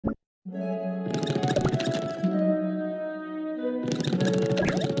I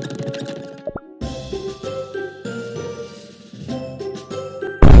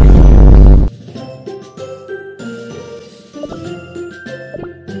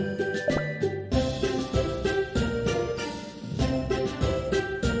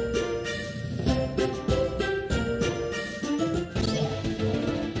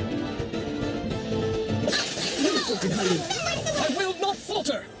will not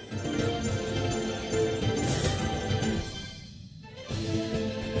falter!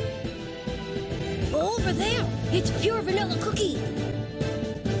 Over there! It's pure vanilla cookie!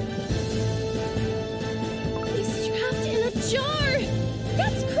 He's trapped in a jar!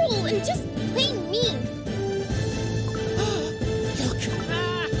 That's cruel and just plain mean! Look!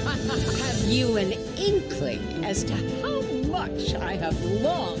 Have you an inkling as to how much I have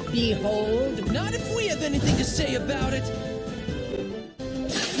longed? Behold, Not if we have anything to say about it!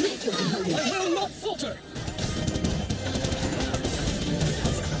 I will not falter!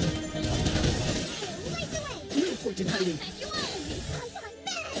 In hiding.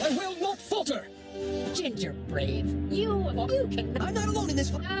 I will not falter! Ginger Brave, you can. I'm not alone in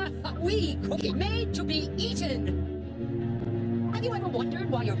this. We cookie made to be eaten. Have you ever wondered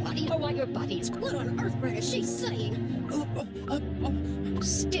why your body's What on earth is she saying?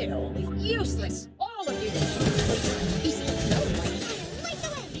 still useless? All of you.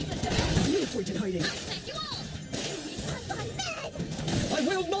 In hiding. I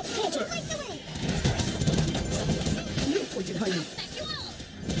will not falter! In hiding.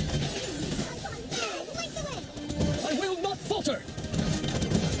 I will not falter!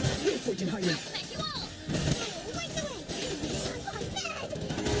 In hiding.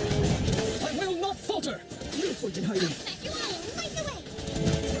 I will not falter! In hiding.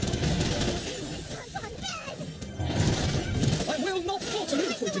 I will not falter!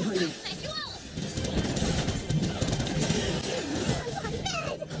 In hiding.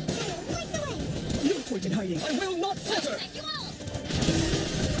 In hiding. I will not falter!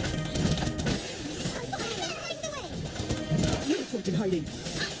 In hiding.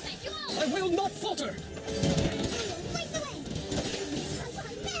 I will not falter!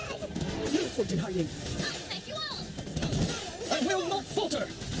 In hiding. I will not falter!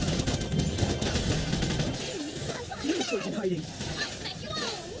 In hiding.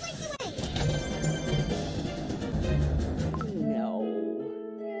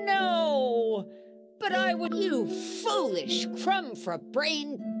 No. But I would, you foolish crumb for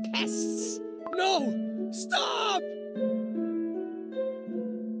brain pests. No! Stop!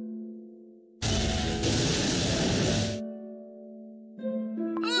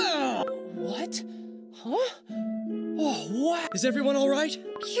 What? Huh? Oh, wow! Is everyone all right?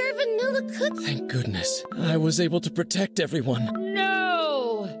 Pure vanilla cookie? Thank goodness. I was able to protect everyone.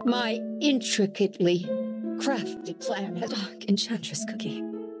 No! My intricately crafted plan has... Dark Enchantress Cookie.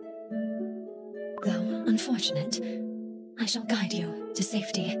 Though unfortunate, I shall guide you to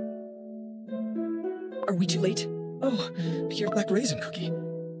safety. Are we too late? Oh, pure black raisin cookie.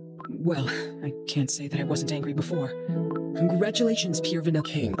 Well, I can't say that I wasn't angry before. Congratulations, Pure Vanilla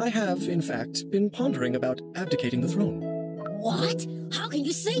King, I have, in fact, been pondering about abdicating the throne. What? How can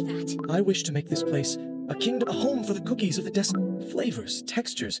you say that? I wish to make this place a kingdom, a home for the cookies of the flavors,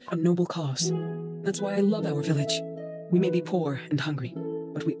 textures. A noble cause. That's why I love our village. We may be poor and hungry,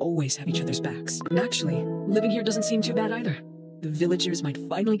 but we always have each other's backs. And actually, living here doesn't seem too bad either. The villagers might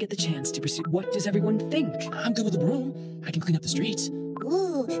finally get the chance to pursue. What does everyone think? I'm good with the broom. I can clean up the streets.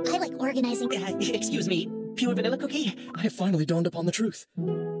 Ooh, I like organizing. Excuse me, Pure Vanilla Cookie? I have finally dawned upon the truth.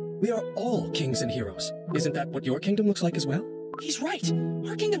 We are all kings and heroes. Isn't that what your kingdom looks like as well? He's right.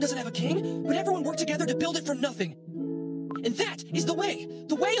 Our kingdom doesn't have a king, but everyone worked together to build it from nothing. And that is the way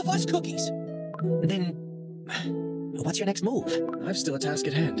of us cookies. Then, what's your next move? I've still a task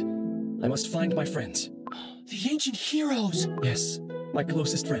at hand. I must find my friends. The ancient heroes! Yes, my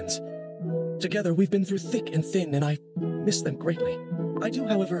closest friends. Together we've been through thick and thin, and I miss them greatly. I do,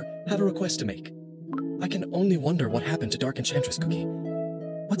 however, have a request to make. I can only wonder what happened to Dark Enchantress Cookie.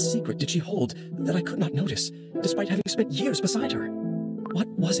 What secret did she hold that I could not notice, despite having spent years beside her? What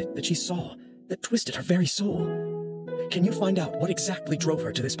was it that she saw that twisted her very soul? Can you find out what exactly drove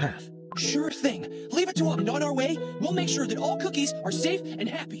her to this path? Sure thing. Leave it to us, and on our way, we'll make sure that all cookies are safe and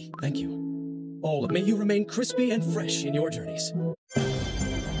happy. Thank you. All may you remain crispy and fresh in your journeys.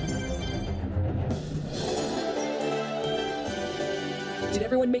 Did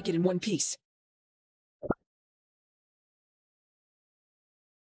everyone make it in one piece?